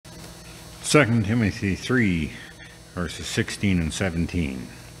2 Timothy 3, verses 16 and 17.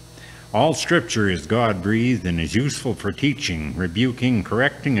 All Scripture is God-breathed and is useful for teaching, rebuking,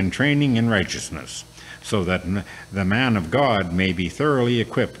 correcting, and training in righteousness, so that the man of God may be thoroughly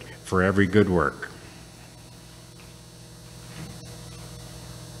equipped for every good work.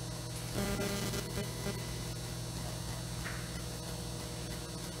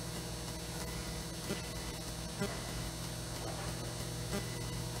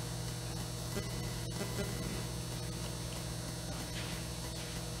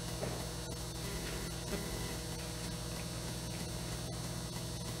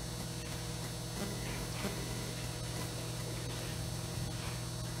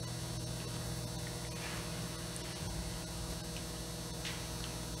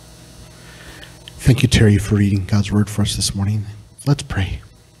 Thank you, Terry, for reading God's word for us this morning. Let's pray.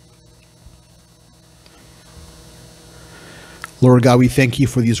 Lord God, we thank you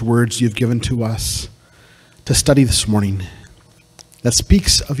for these words you've given to us to study this morning that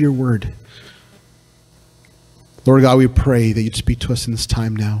speaks of your word. Lord God, we pray that you'd speak to us in this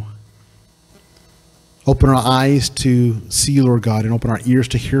time now. Open our eyes to see you, Lord God, and open our ears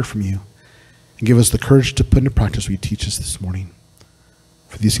to hear from you. And give us the courage to put into practice what you teach us this morning.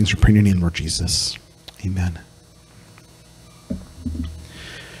 For these things we pray in your name, Lord Jesus. Amen.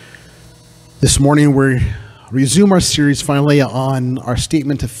 This morning we resume our series finally on our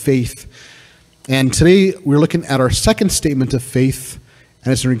statement of faith. And today we're looking at our second statement of faith,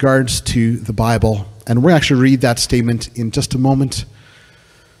 and it's in regards to the Bible. And we'll actually read that statement in just a moment.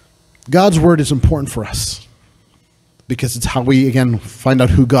 God's word is important for us because it's how we, again, find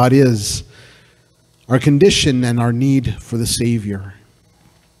out who God is, our condition, and our need for the Savior.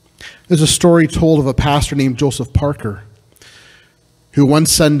 There's a story told of a pastor named Joseph Parker, who one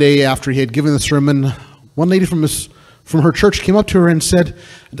Sunday after he had given the sermon, one lady from her church came up to her and said,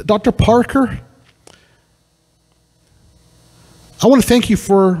 "Dr. Parker, I want to thank you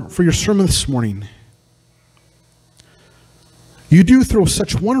for your sermon this morning. You do throw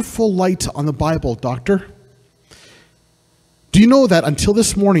such wonderful light on the Bible, Doctor. Do you know that until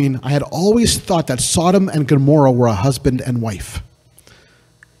this morning, I had always thought that Sodom and Gomorrah were a husband and wife?"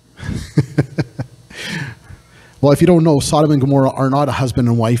 Well, if you don't know, Sodom and Gomorrah are not a husband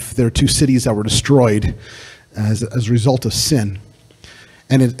and wife. They're two cities that were destroyed as a result of sin.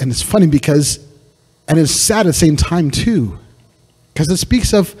 And it's funny because, and it's sad at the same time too, because it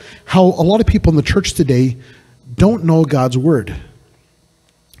speaks of how a lot of people in the church today don't know God's word.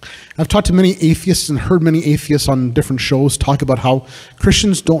 I've talked to many atheists and heard many atheists on different shows talk about how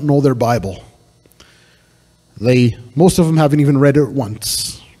Christians don't know their Bible. Most of them haven't even read it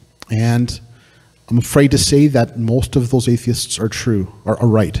once. And I'm afraid to say that most of those atheists are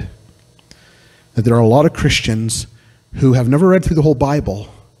right. That there are a lot of Christians who have never read through the whole Bible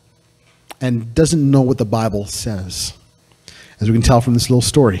and doesn't know what the Bible says, as we can tell from this little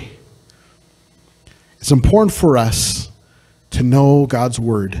story. It's important for us to know God's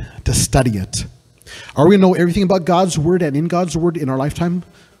word, to study it. Are we going to know everything about God's word and in God's word in our lifetime?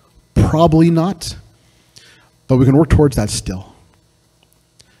 Probably not. But we can work towards that still.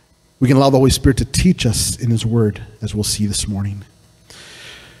 We can allow the Holy Spirit to teach us in his word, as we'll see this morning.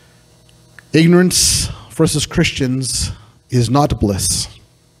 Ignorance for us as Christians is not bliss,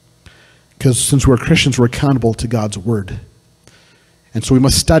 because since we're Christians, we're accountable to God's word. And so we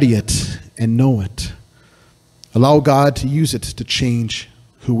must study it and know it. Allow God to use it to change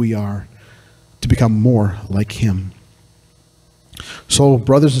who we are, to become more like him. So,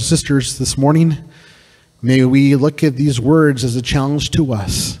 brothers and sisters, this morning, may we look at these words as a challenge to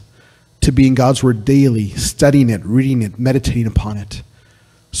us to be in God's word daily, studying it, reading it, meditating upon it,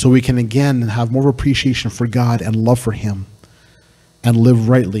 so we can again have more appreciation for God and love for him and live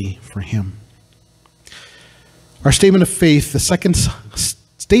rightly for him. Our statement of faith, the second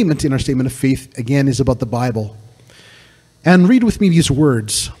statement in our statement of faith, again, is about the Bible. And read with me these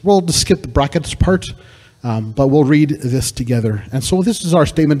words. We'll just skip the brackets part, but we'll read this together. And so this is our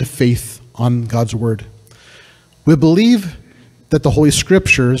statement of faith on God's word. We believe that the Holy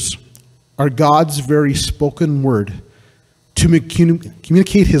Scriptures are God's very spoken word to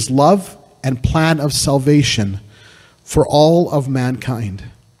communicate his love and plan of salvation for all of mankind.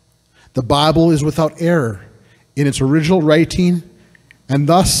 The Bible is without error in its original writing, and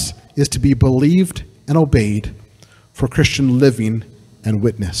thus is to be believed and obeyed for Christian living and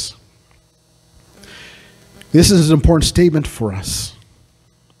witness. This is an important statement for us,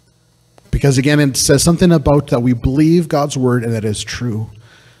 because again, it says something about that we believe God's word and that it is true.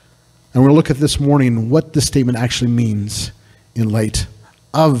 And we're going to look at this morning what this statement actually means in light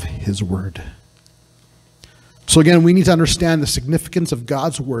of his word. So again, we need to understand the significance of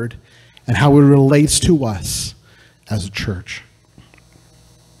God's word and how it relates to us as a church.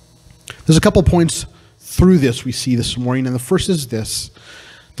 There's a couple points through this we see this morning, and the first is this.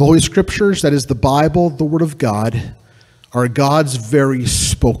 The Holy Scriptures, that is the Bible, the Word of God, are God's very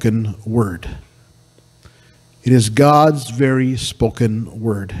spoken word. It is God's very spoken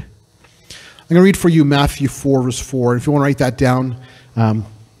word. I'm going to read for you Matthew 4, verse 4. If you want to write that down.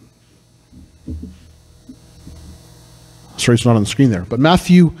 Sorry, it's not on the screen there. But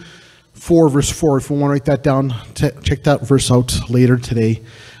Matthew 4, verse 4, if you want to write that down, check that verse out later today.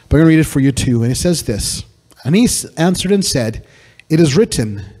 But I'm going to read it for you too. And it says this. And he answered and said, "It is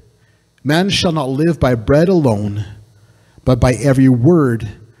written, man shall not live by bread alone, but by every word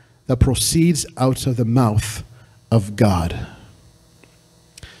that proceeds out of the mouth of God."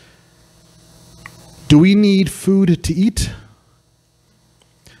 Do we need food to eat?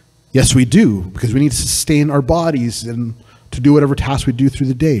 Yes, we do, because we need to sustain our bodies and to do whatever tasks we do through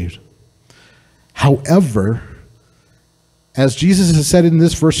the day. However, as Jesus has said in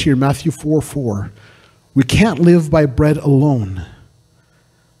this verse here, Matthew 4:4, we can't live by bread alone,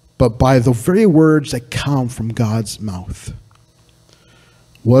 but by the very words that come from God's mouth.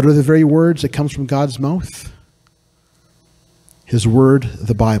 What are the very words that comes from God's mouth? His word,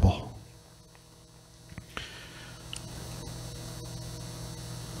 the Bible.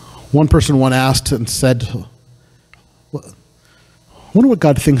 One person once asked and said, "I wonder what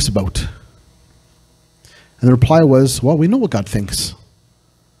God thinks about." And the reply was, well, we know what God thinks.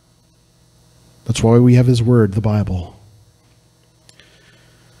 That's why we have his word, the Bible.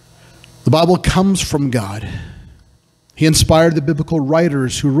 The Bible comes from God. He inspired the biblical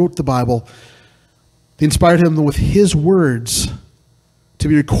writers who wrote the Bible. They inspired him with his words to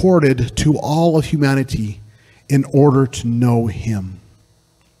be recorded to all of humanity in order to know him.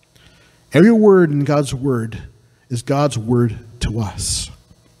 Every word in God's word is God's word to us.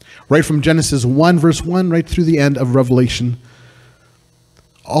 Right from Genesis 1, verse 1, right through the end of Revelation,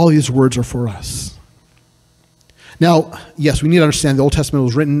 all these words are for us. Now, yes, we need to understand the Old Testament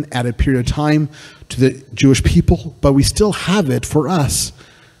was written at a period of time to the Jewish people, but we still have it for us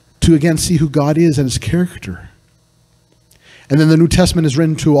to, again, see who God is and his character. And then the New Testament is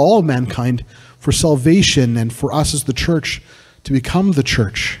written to all of mankind for salvation and for us as the church to become the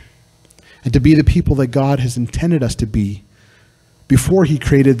church and to be the people that God has intended us to be before he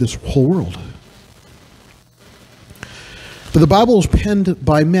created this whole world. But the Bible is penned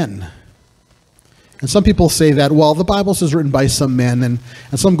by men. And some people say that, well, the Bible is written by some men, and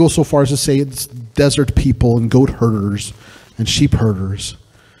some go so far as to say it's desert people and goat herders and sheep herders.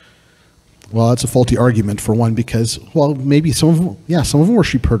 Well, that's a faulty argument, for one, because, well, maybe some of them were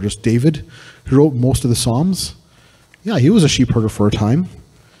sheep herders. David, who wrote most of the Psalms, yeah, he was a sheep herder for a time.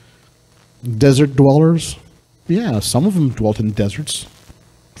 Desert dwellers, yeah, some of them dwelt in deserts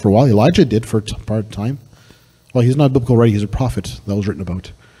for a while. Elijah did for part of time. Well, he's not a biblical writer, he's a prophet that was written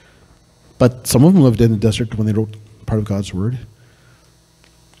about. But some of them lived in the desert when they wrote part of God's word.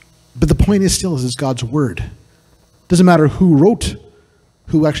 But the point is still, it's God's word. Doesn't matter who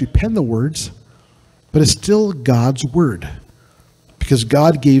actually penned the words, but it's still God's word, because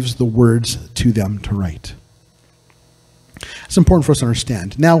God gave the words to them to write. It's important for us to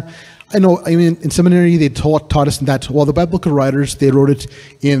understand. Now, in seminary, they taught us that, well, the biblical writers, they wrote it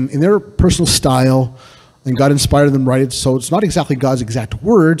in their personal style, and God inspired them to write it, so it's not exactly God's exact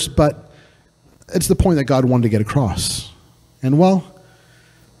words, but it's the point that God wanted to get across. And, well,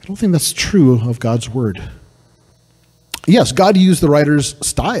 I don't think that's true of God's word. Yes, God used the writer's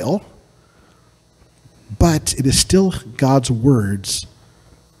style, but it is still God's words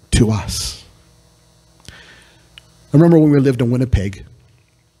to us. I remember when we lived in Winnipeg,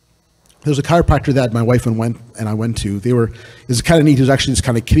 there was a chiropractor that my wife and I went to. It was kind of neat. It was actually this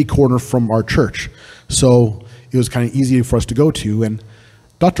kind of kitty corner from our church. So it was kind of easy for us to go to. And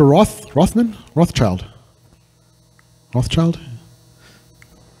Dr. Rothschild?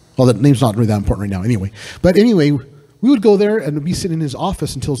 Well, that name's not really that important right now anyway. But anyway, we would go there and be sitting in his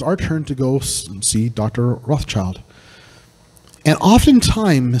office until it was our turn to go see Dr. Rothschild. And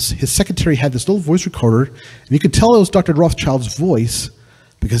oftentimes, his secretary had this little voice recorder, and you could tell it was Dr. Rothschild's voice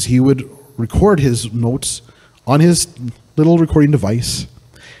because he would record his notes on his little recording device,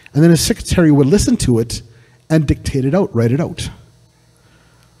 and then his secretary would listen to it and dictate it out, write it out.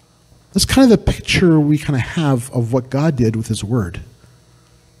 That's kind of the picture we kind of have of what God did with his word.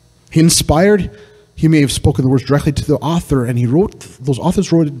 He may have spoken the words directly to the author, and those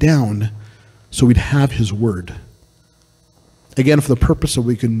authors wrote it down so we'd have his word. Again, for the purpose that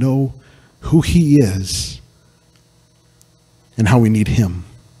we can know who he is and how we need him.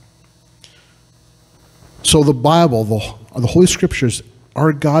 So the Bible, the Holy Scriptures,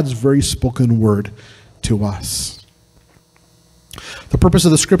 are God's very spoken word to us. The purpose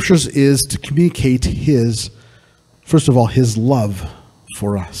of the scriptures is to communicate first of all, his love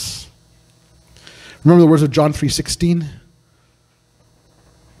for us. Remember the words of John 3:16?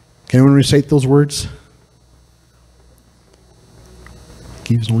 Can anyone recite those words?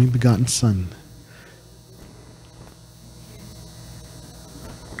 He gave his only begotten Son.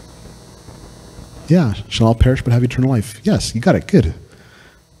 Yeah, shall all perish but have eternal life. Yes, you got it. Good.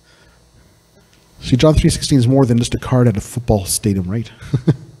 See, John 3:16 is more than just a card at a football stadium, right?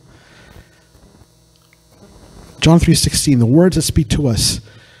 John 3:16, the words that speak to us,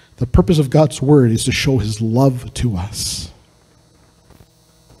 the purpose of God's word is to show his love to us.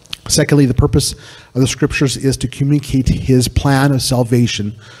 Secondly, the purpose of the scriptures is to communicate his plan of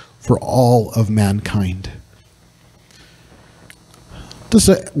salvation for all of mankind. Just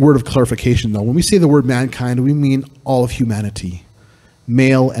a word of clarification, though. When we say the word mankind, we mean all of humanity,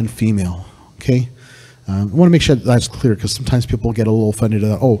 male and female. Okay? I want to make sure that's clear, because sometimes people get a little offended.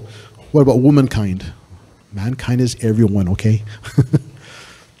 Oh, what about womankind? Mankind is everyone, okay?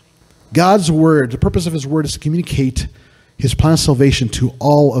 God's word, the purpose of his word is to communicate his plan of salvation to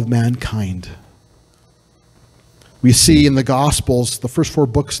all of mankind. We see in the Gospels, the first 4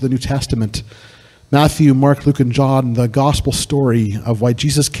 books of the New Testament, Matthew, Mark, Luke, and John, the gospel story of why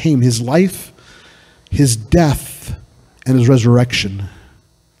Jesus came, his life, his death, and his resurrection.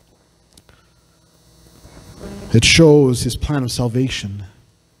 It shows his plan of salvation.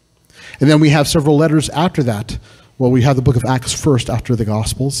 And then we have several letters after that. Well, we have the book of Acts first after the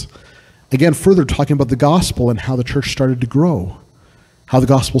Gospels. Again, further talking about the gospel and how the church started to grow, how the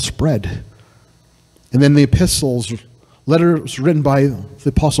gospel spread. And then the epistles, letters written by the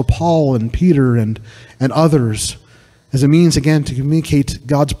Apostle Paul and Peter and others, as a means, again, to communicate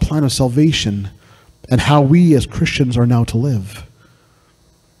God's plan of salvation and how we as Christians are now to live.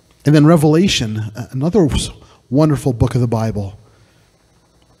 And then Revelation, another wonderful book of the Bible,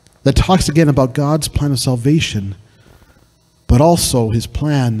 that talks again about God's plan of salvation, but also his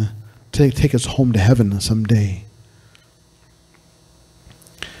plan to take us home to heaven someday.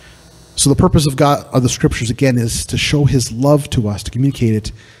 So the purpose of the scriptures, again, is to show his love to us, to communicate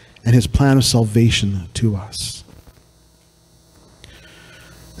it, and his plan of salvation to us.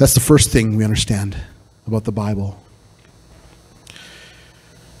 That's the first thing we understand about the Bible.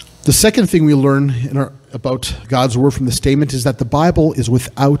 The second thing we learn about God's word from the statement is that the Bible is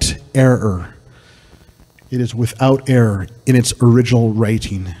without error. It is without error in its original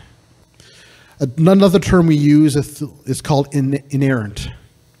writing. Another term we use is called inerrant.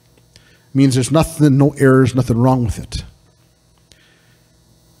 It means there's nothing, no errors, nothing wrong with it.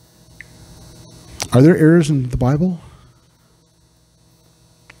 Are there errors in the Bible?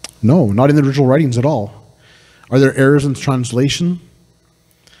 No, not in the original writings at all. Are there errors in translation?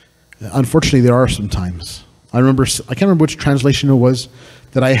 Unfortunately, there are sometimes. I can't remember which translation it was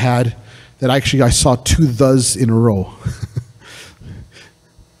that I had, that actually I saw 2 thes in a row.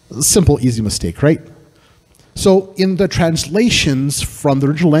 Simple, easy mistake, right? So in the translations from the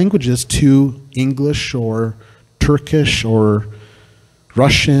original languages to English or Turkish or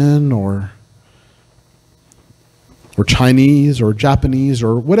Russian or Chinese or Japanese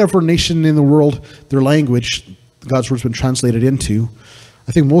or whatever nation in the world, their language, God's word's been translated into,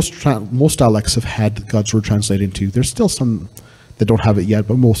 I think most dialects have had God's word translated into. There's still some that don't have it yet,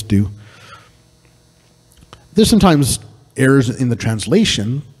 but most do. There's sometimes errors in the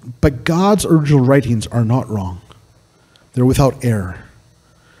translation, but God's original writings are not wrong. They're without error.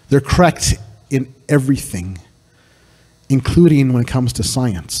 They're correct in everything, including when it comes to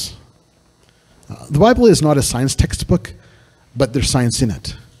science. The Bible is not a science textbook, but there's science in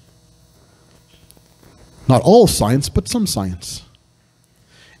it. Not all science, but some science.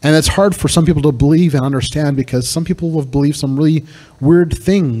 And it's hard for some people to believe and understand, because some people have believed some really weird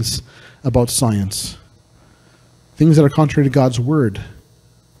things about science. Things that are contrary to God's word.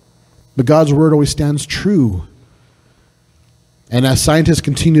 But God's word always stands true. And as scientists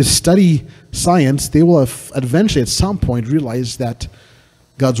continue to study science, they will eventually at some point realize that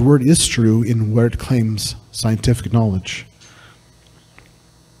God's word is true in where it claims scientific knowledge.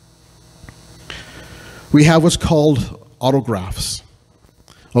 We have what's called autographs.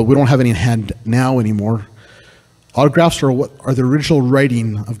 Well, we don't have any in hand now anymore. Autographs are the original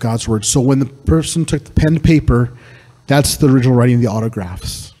writing of God's word. So when the person took the pen and paper, that's the original writing of the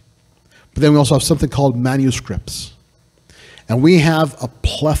autographs. But then we also have something called manuscripts. And we have a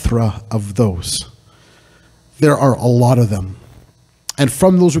plethora of those. There are a lot of them. And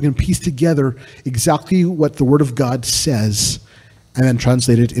from those we can piece together exactly what the Word of God says and then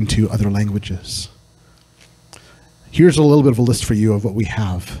translate it into other languages. Here's a little bit of a list for you of what we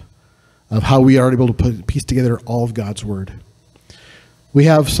have, of how we are able to piece together all of God's Word. We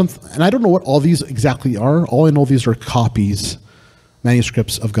have some, and I don't know what all these exactly are. All I know, these are copies,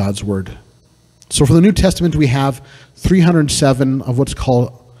 manuscripts of God's Word. So for the New Testament, we have 307 of what's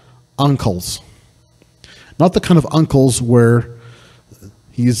called uncles. Not the kind of uncles where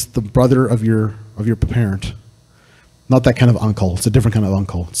he's the brother of your parent. Not that kind of uncle. It's a different kind of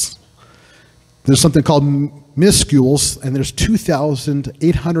uncle. There's something called minuscules, and there's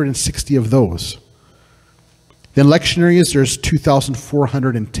 2,860 of those. Then lectionaries, there's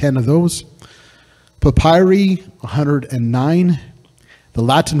 2,410 of those. Papyri, 109. The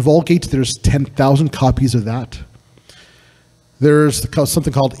Latin Vulgate, there's 10,000 copies of that. There's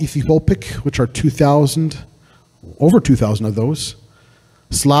something called Ethiopic, which are 2,000, over 2,000 of those.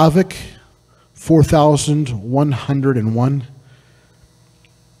 Slavic, 4,101.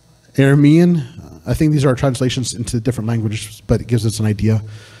 Aramean, I think these are translations into different languages, but it gives us an idea.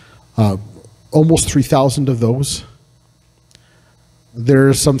 Almost 3,000 of those.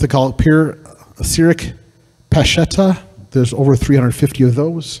 There's something called Pure Syriac Peshitta. There's over 350 of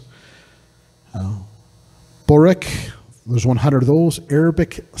those. Borek, there's 100 of those.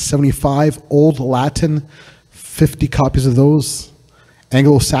 Arabic, 75. Old Latin, 50 copies of those.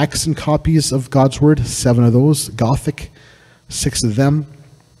 Anglo-Saxon copies of God's Word, 7 of those. Gothic, 6 of them.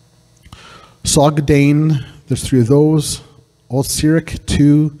 Sogdiane, there's 3 of those. Old Syriac,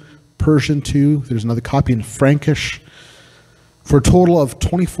 2. Persian, 2. There's another copy in Frankish. For a total of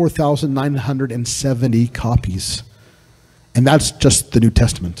 24,970 copies. And that's just the New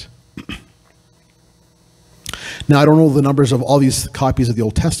Testament. Now, I don't know the numbers of all these copies of the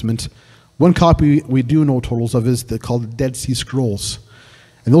Old Testament. One copy we do know totals of is called the Dead Sea Scrolls.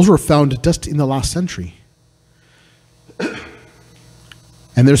 And those were found just in the last century.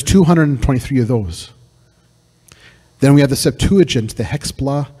 And there's 223 of those. Then we have the Septuagint, the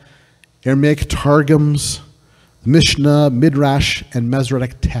Hexpla, Aramaic Targums, Mishnah, Midrash, and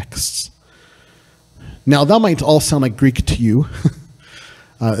Masoretic texts. Now, that might all sound like Greek to you.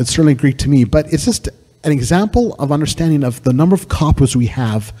 It's certainly Greek to me, but it's just an example of understanding of the number of copies we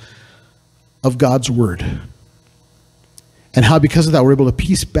have of God's Word. And how, because of that, we're able to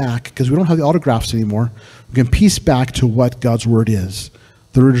piece back, because we don't have the autographs anymore, we can piece back to what God's Word is,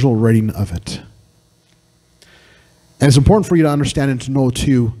 the original writing of it. And it's important for you to understand and to know,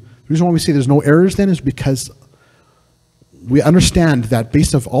 too, the reason why we say there's no errors then is because we understand that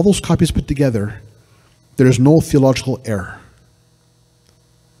based on all those copies put together, there's no theological error.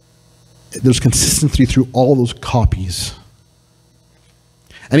 There's consistency through all those copies.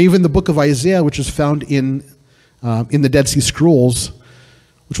 And even the book of Isaiah, which is found in the Dead Sea Scrolls,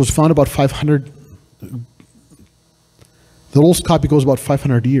 which was found about 500, the oldest copy goes about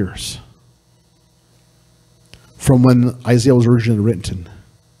 500 years from when Isaiah was originally written.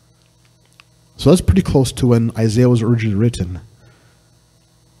 So that's pretty close to when Isaiah was originally written.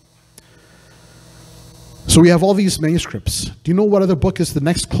 So we have all these manuscripts. Do you know what other book is the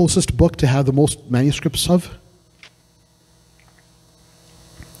next closest book to have the most manuscripts of?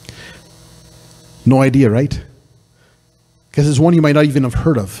 No idea, right? Because it's one you might not even have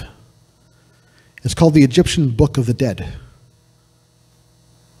heard of. It's called the Egyptian Book of the Dead.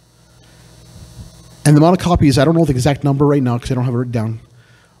 And the amount of copies, I don't know the exact number right now because I don't have it written down.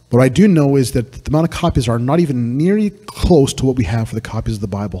 What I do know is that the amount of copies are not even nearly close to what we have for the copies of the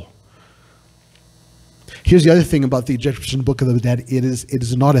Bible. Here's the other thing about the Egyptian Book of the Dead. It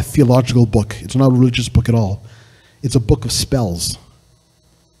is not a theological book. It's not a religious book at all. It's a book of spells.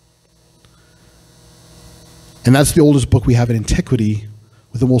 And that's the oldest book we have in antiquity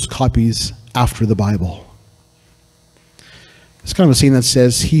with the most copies after the Bible. It's kind of a saying that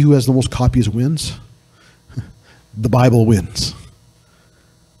says, he who has the most copies wins. The Bible wins.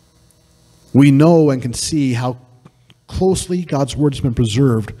 We know and can see how closely God's Word has been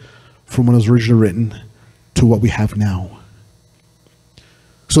preserved from when it was originally written to what we have now.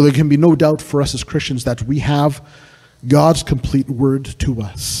 So there can be no doubt for us as Christians that we have God's complete Word to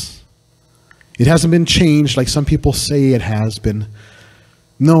us. It hasn't been changed like some people say it has been.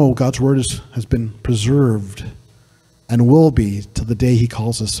 No, God's Word has been preserved and will be till the day He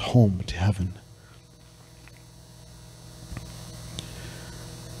calls us home to heaven.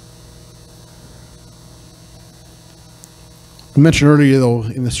 We mentioned earlier, though,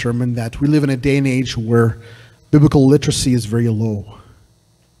 in the sermon that we live in a day and age where biblical literacy is very low.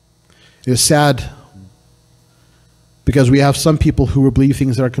 It is sad because we have some people who believe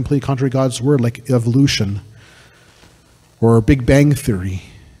things that are completely contrary to God's Word, like evolution or Big Bang Theory.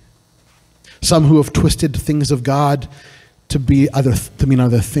 Some who have twisted things of God to mean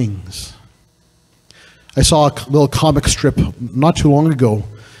other things. I saw a little comic strip not too long ago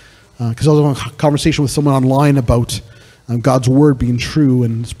because I was having a conversation with someone online about God's word being true,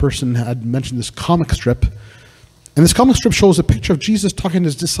 and this person had mentioned this comic strip. And this comic strip shows a picture of Jesus talking to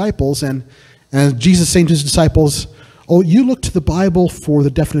his disciples, and Jesus saying to his disciples, "Oh, you look to the Bible for the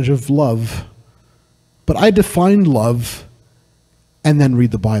definition of love, but I define love and then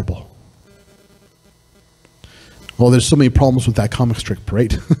read the Bible." Well, there's so many problems with that comic strip,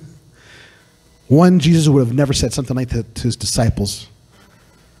 right? One, Jesus would have never said something like that to his disciples,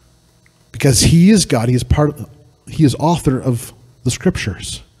 because he is God. He is author of the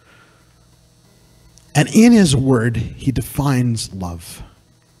scriptures. And in his word, he defines love.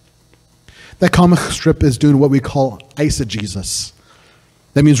 That comic strip is doing what we call eisegesis.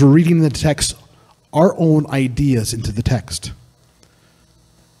 That means we're reading the text, our own ideas into the text.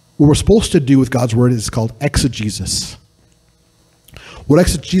 What we're supposed to do with God's word is called exegesis. What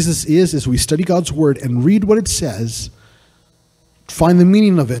exegesis is we study God's word and read what it says, find the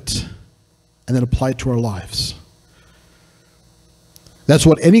meaning of it, and then apply it to our lives. That's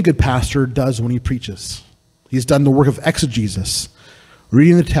what any good pastor does when he preaches. He's done the work of exegesis,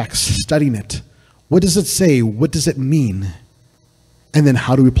 reading the text, studying it. What does it say? What does it mean? And then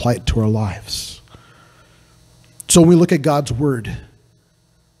how do we apply it to our lives? So when we look at God's word,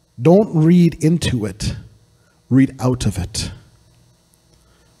 don't read into it, read out of it.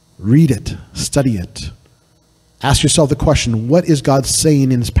 Read it, study it. Ask yourself the question, what is God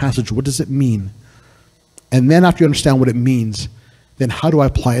saying in this passage? What does it mean? And then after you understand what it means, then how do I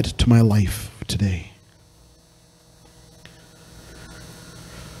apply it to my life today?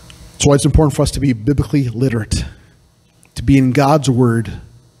 That's why it's important for us to be biblically literate, to be in God's word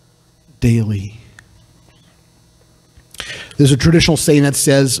daily. There's a traditional saying that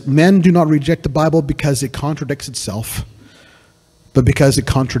says, men do not reject the Bible because it contradicts itself, but because it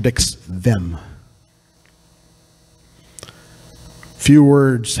contradicts them. Few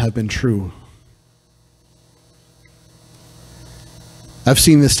words have been true. I've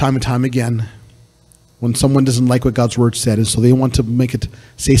seen this time and time again when someone doesn't like what God's word said, and so they want to make it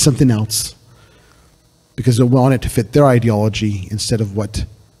say something else because they want it to fit their ideology instead of what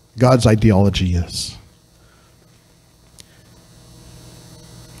God's ideology is.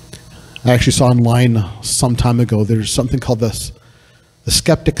 I actually saw online some time ago, there's something called the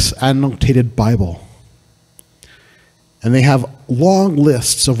Skeptic's Annotated Bible. And they have long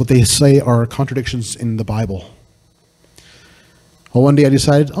lists of what they say are contradictions in the Bible. Well, one day I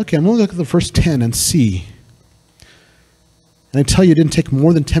decided, okay, I'm going to look at the first 10 and see. And I tell you, it didn't take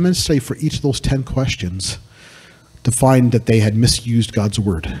more than 10 minutes to study for each of those 10 questions to find that they had misused God's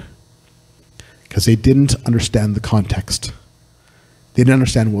word. Because they didn't understand the context. They didn't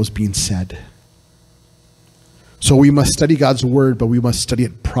understand what was being said. So we must study God's word, but we must study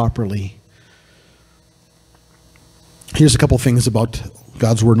it properly. Here's a couple things about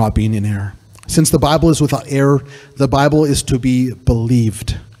God's word not being in error. Since the Bible is without error, the Bible is to be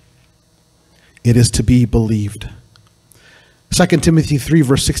believed. It is to be believed. 2 Timothy 3,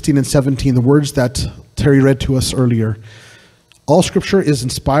 verse 16 and 17, the words that Terry read to us earlier. All scripture is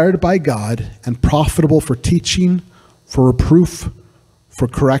inspired by God and profitable for teaching, for reproof, for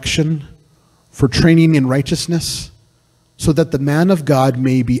correction, for training in righteousness, so that the man of God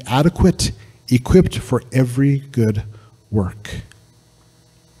may be adequate, equipped for every good work.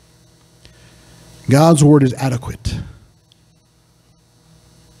 God's word is adequate.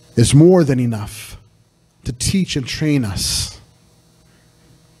 It's more than enough to teach and train us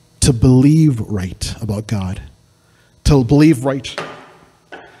to believe right about God, to believe right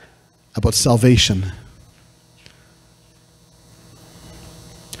about salvation.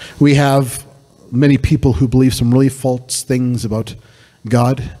 We have many people who believe some really false things about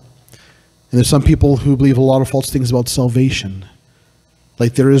God. And there's some people who believe a lot of false things about salvation.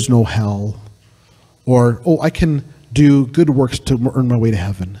 Like there is no hell. Or, I can do good works to earn my way to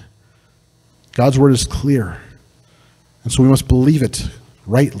heaven. God's word is clear. And so we must believe it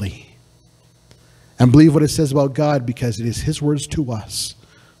rightly. And believe what it says about God because it is his words to us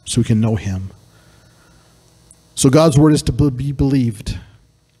so we can know him. So God's word is to be believed.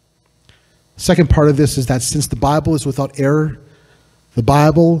 Second part of this is that since the Bible is without error, the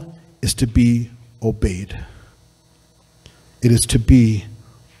Bible is to be obeyed. It is to be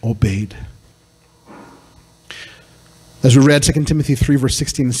obeyed. As we read 2 Timothy 3, verse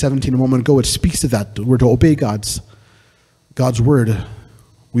 16 and 17 a moment ago, it speaks to that. We're to obey God's word.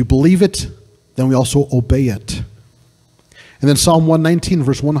 We believe it, then we also obey it. And then Psalm 119,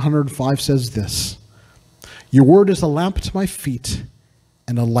 verse 105 says this, your word is a lamp to my feet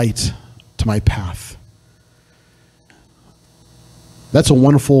and a light to my path. That's a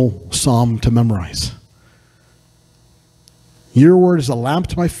wonderful psalm to memorize. Your word is a lamp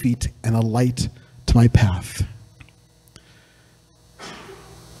to my feet and a light to my path.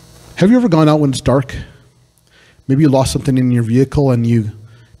 Have you ever gone out when it's dark? Maybe you lost something in your vehicle and you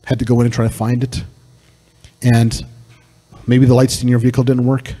had to go in and try to find it. And maybe the lights in your vehicle didn't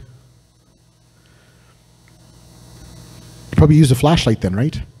work. You probably used a flashlight then,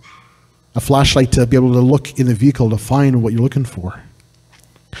 right? A flashlight to be able to look in the vehicle to find what you're looking for.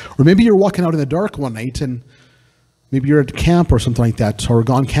 Or maybe you're walking out in the dark one night and maybe you're at camp or something like that, or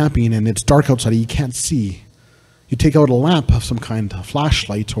gone camping and it's dark outside and you can't see. You take out a lamp of some kind, a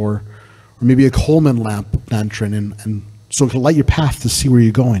flashlight, or maybe a Coleman lantern, and so it can light your path to see where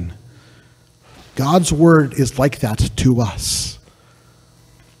you're going. God's word is like that to us.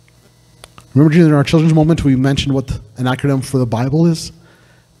 Remember during our children's moment we mentioned what an acronym for the Bible is?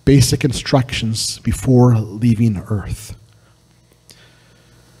 Basic instructions before leaving earth.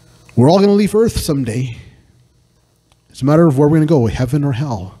 We're all going to leave earth someday. It's a matter of where we're going to go, heaven or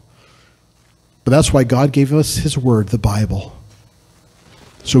hell. But that's why God gave us his word, the Bible,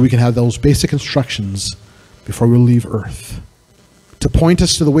 so we can have those basic instructions before we leave earth, to point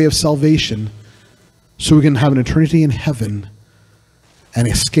us to the way of salvation so we can have an eternity in heaven and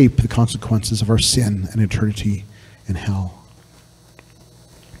escape the consequences of our sin and eternity in hell.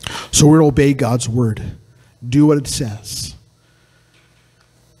 So we're to obey God's word. Do what it says.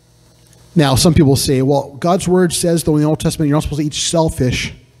 Now, some people say, well, God's word says, though in the Old Testament, you're not supposed to eat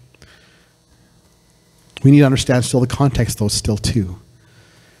shellfish. We need to understand still the context, though, still too.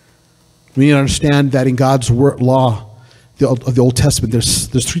 We need to understand that in God's law of the Old Testament, there's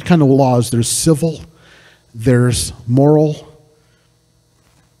three kinds of laws. There's civil, there's moral,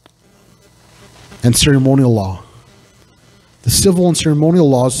 and ceremonial law. The civil and ceremonial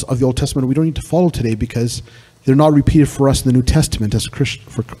laws of the Old Testament we don't need to follow today because they're not repeated for us in the New Testament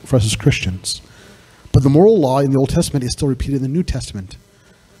for us as Christians. But the moral law in the Old Testament is still repeated in the New Testament.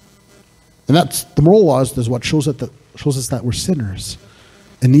 And that's the moral laws is what shows us that we're sinners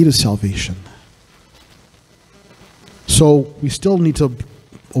in need of salvation. So we still need to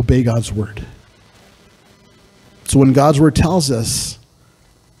obey God's word. So when God's word tells us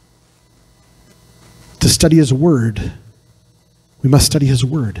to study his word, we must study his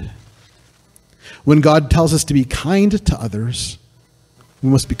word. When God tells us to be kind to others, we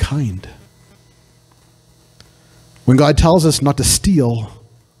must be kind. When God tells us not to steal,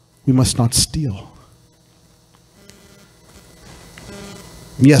 we must not steal.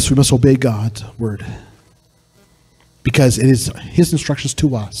 Yes, we must obey God's word because it is his instructions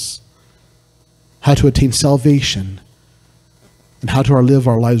to us how to attain salvation and how to live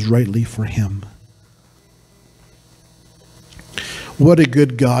our lives rightly for him. What a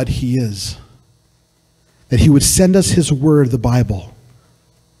good God he is, that he would send us his word, the Bible,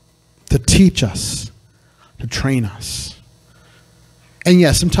 to teach us, to train us. And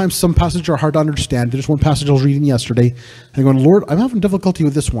yes, sometimes some passages are hard to understand. There's one passage I was reading yesterday, and I'm going, Lord, I'm having difficulty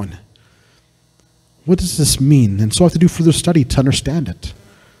with this one. What does this mean? And so I have to do further study to understand it.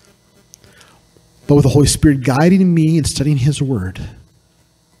 But with the Holy Spirit guiding me and studying his word,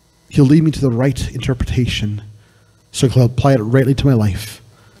 he'll lead me to the right interpretation so I can apply it rightly to my life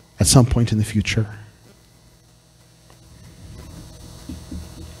at some point in the future.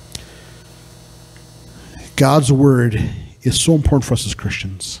 God's word is so important for us as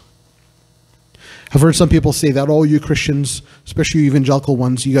Christians. I've heard some people say that, oh, you Christians, especially you evangelical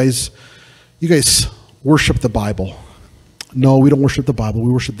ones, you guys worship the Bible. No, we don't worship the Bible.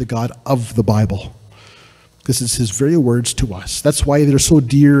 We worship the God of the Bible. This is his very words to us. That's why they're so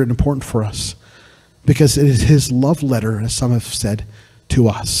dear and important for us, because it is his love letter, as some have said, to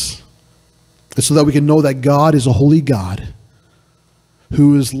us. And so that we can know that God is a holy God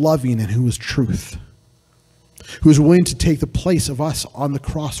who is loving and who is truth, who is willing to take the place of us on the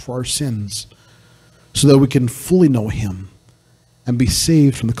cross for our sins so that we can fully know him and be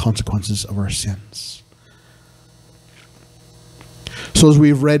saved from the consequences of our sins. So as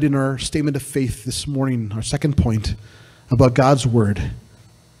we've read in our statement of faith this morning, our second point about God's word,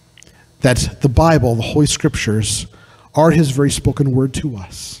 that the Bible, the Holy Scriptures, are his very spoken word to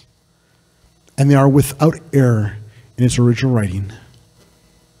us. And they are without error in its original writing.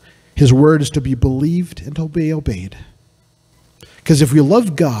 His word is to be believed and to be obeyed. Because if we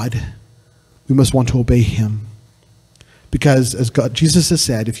love God, we must want to obey him. Because as Jesus has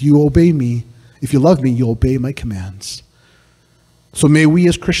said, if you obey me, if you love me, you'll obey my commands. So may we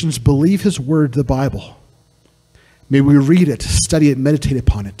as Christians believe his word, the Bible. May we read it, study it, meditate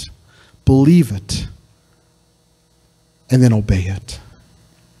upon it, believe it, and then obey it.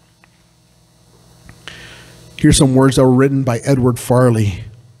 Here's some words that were written by Edward Farley.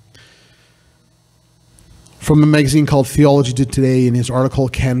 from a magazine called Theology Today in his article,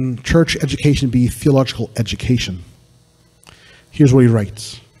 Can Church Education Be Theological Education? Here's what he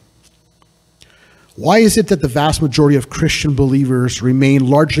writes. Why is it that the vast majority of Christian believers remain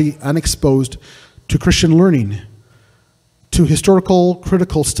largely unexposed to Christian learning, to historical,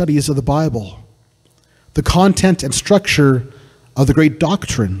 critical studies of the Bible, the content and structure of the great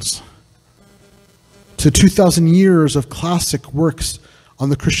doctrines, to 2,000 years of classic works on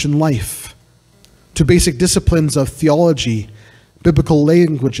the Christian life, to basic disciplines of theology, biblical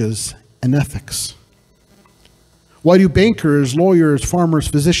languages, and ethics? Why do bankers, lawyers, farmers,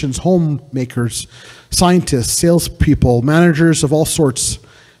 physicians, homemakers, scientists, salespeople, managers of all sorts,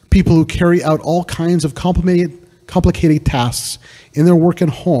 people who carry out all kinds of complicated tasks in their work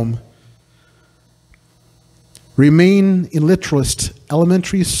and home, remain in literalist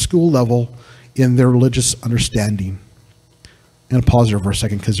elementary school level in their religious understanding? I'm going to pause there for a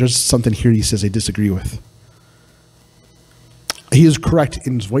second because there's something here he says I disagree with. He is correct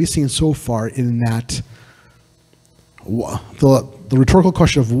in what he's saying so far, in that the rhetorical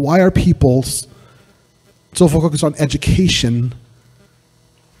question of why are people so focused on education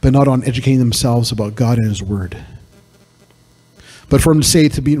but not on educating themselves about God and His Word. But for him to say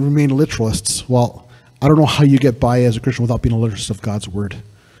remain literalists, well, I don't know how you get by as a Christian without being a literalist of God's Word.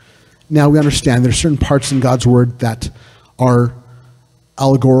 Now we understand there's certain parts in God's Word that are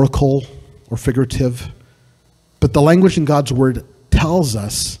allegorical or figurative, but the language in God's Word tells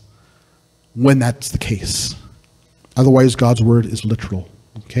us when that's the case. Otherwise, God's Word is literal,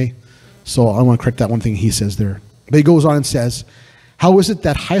 okay? So I want to correct that one thing he says there. But he goes on and says, how is it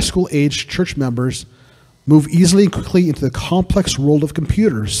that high school age church members move easily and quickly into the complex world of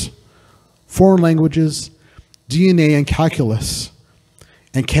computers, foreign languages, DNA, and calculus,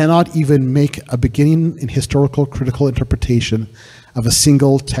 and cannot even make a beginning in historical critical interpretation of a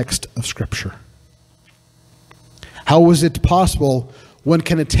single text of Scripture? How is it possible one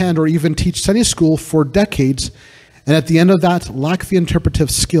can attend or even teach Sunday school for decades and at the end of that lack the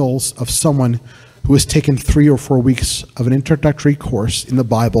interpretive skills of someone who has taken 3 or 4 weeks of an introductory course in the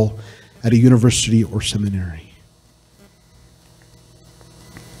Bible at a university or seminary?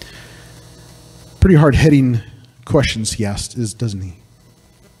 Pretty hard-hitting questions he asked, doesn't he?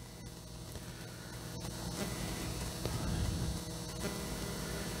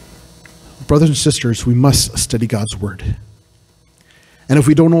 Brothers and sisters, we must study God's Word. And if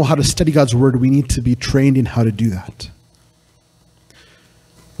we don't know how to study God's Word, we need to be trained in how to do that.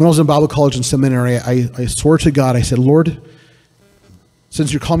 When I was in Bible college and seminary, I swore to God, I said, Lord,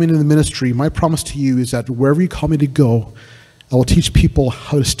 since you're calling me into the ministry, my promise to you is that wherever you call me to go, I will teach people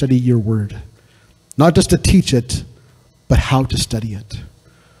how to study your Word. Not just to teach it, but how to study it.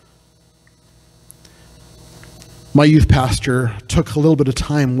 My youth pastor took a little bit of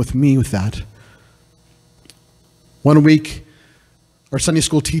time with me with that. One week, our Sunday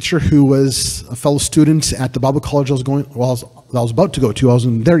school teacher, who was a fellow student at the Bible college I was about to go to, I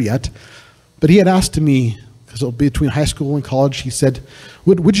wasn't there yet, but he had asked me, because it'll be between high school and college, he said,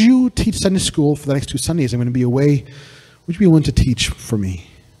 would you teach Sunday school for the next 2 Sundays? I'm going to be away. Would you be willing to teach for me?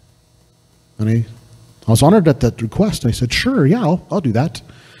 And I was honored at that request. I said, sure, yeah, I'll do that.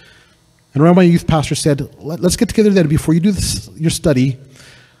 And around my youth pastor said, let's get together then. Before you do your study,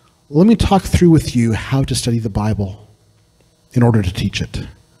 let me talk through with you how to study the Bible in order to teach it.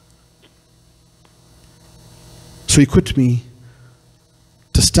 So he equipped me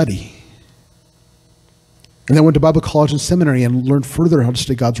to study. And then I went to Bible college and seminary and learned further how to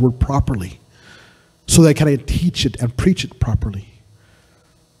study God's Word properly so that I can teach it and preach it properly.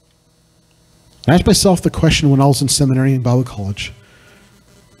 I asked myself the question when I was in seminary and Bible college,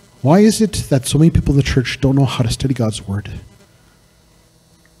 why is it that so many people in the church don't know how to study God's Word?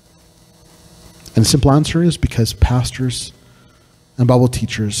 And the simple answer is because pastors and Bible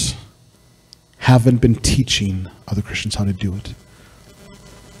teachers haven't been teaching other Christians how to do it.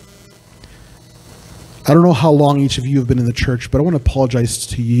 I don't know how long each of you have been in the church, but I want to apologize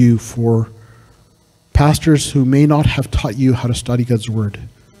to you for pastors who may not have taught you how to study God's Word.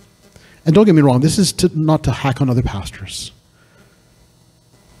 And don't get me wrong, this is not to hack on other pastors.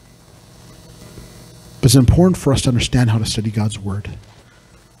 But it's important for us to understand how to study God's Word.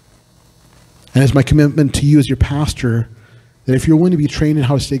 And it's my commitment to you as your pastor that if you're willing to be trained in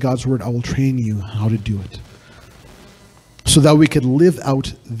how to study God's Word, I will train you how to do it. So that we can live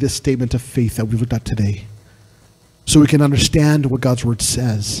out this statement of faith that we've looked at today. So we can understand what God's Word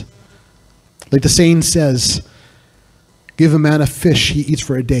says. Like the saying says, give a man a fish, he eats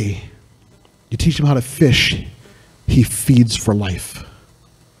for a day. You teach him how to fish, he feeds for life.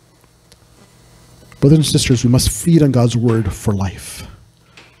 Brothers and sisters, we must feed on God's Word for life.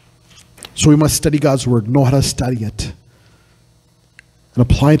 So we must study God's word, know how to study it, and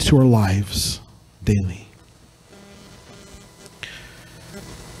apply it to our lives daily.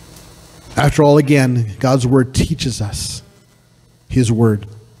 After all, again, God's word teaches us. His word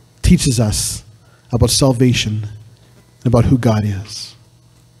teaches us about salvation and about who God is.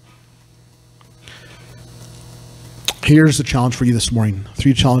 Here's the challenge for you this morning.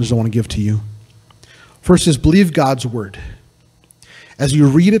 3 challenges I want to give to you. First is believe God's word. As you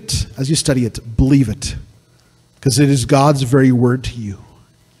read it, as you study it, believe it, because it is God's very word to you.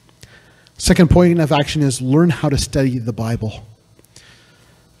 Second point of action is learn how to study the Bible.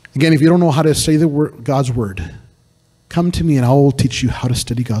 Again, if you don't know how to study God's word, come to me and I will teach you how to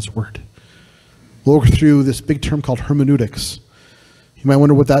study God's word. We'll go through this big term called hermeneutics. You might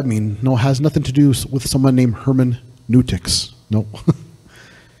wonder what that means. No, it has nothing to do with someone named hermeneutics. No.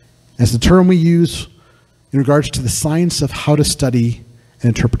 It's the term we use in regards to the science of how to study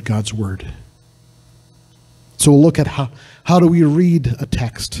and interpret God's word. So we'll look at how do we read a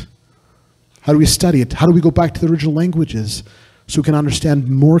text? How do we study it? How do we go back to the original languages so we can understand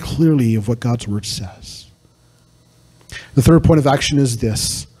more clearly of what God's word says? The third point of action is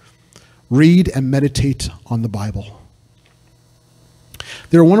this: read and meditate on the Bible.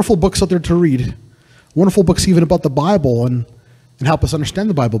 There are wonderful books out there to read, wonderful books even about the Bible and help us understand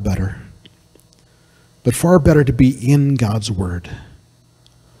the Bible better. But far better to be in God's word,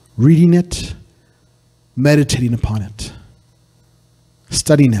 reading it, meditating upon it,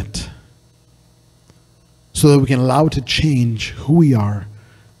 studying it, so that we can allow it to change who we are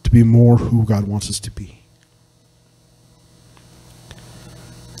to be more who God wants us to be.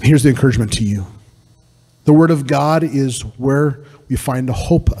 Here's the encouragement to you. The Word of God is where we find the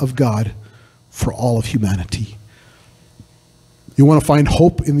hope of God for all of humanity. You want to find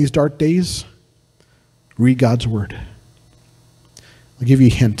hope in these dark days? Read God's Word. I'll give you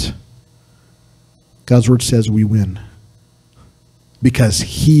a hint. God's Word says we win because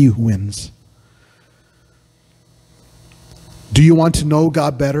He wins. Do you want to know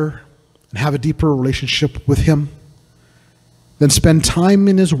God better and have a deeper relationship with Him? Then spend time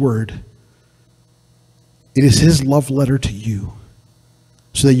in His Word. It is His love letter to you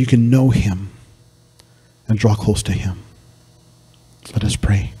so that you can know Him and draw close to Him. Let us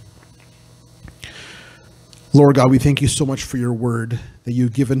pray. Lord God, we thank you so much for your word that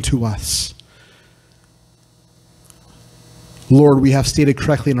you've given to us. Lord, we have stated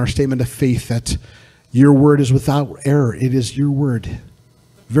correctly in our statement of faith that your word is without error. It is your word,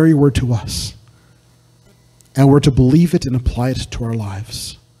 very word to us. And we're to believe it and apply it to our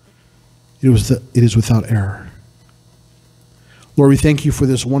lives. It is without error. Lord, we thank you for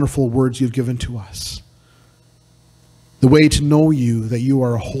this wonderful words you've given to us. The way to know you, that you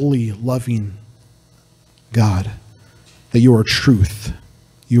are a holy, loving God, that you are truth,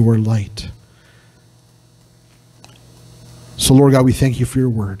 you are light. So, Lord God, we thank you for your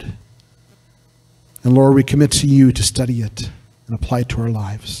word. And Lord, we commit to you to study it and apply it to our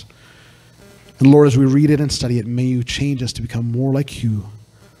lives. And Lord, as we read it and study it, may you change us to become more like you.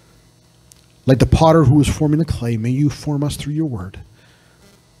 Like the potter who is forming the clay, may you form us through your word.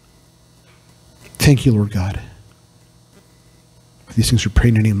 Thank you, Lord God. For these things we pray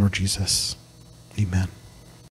in your name, Lord Jesus. Amen.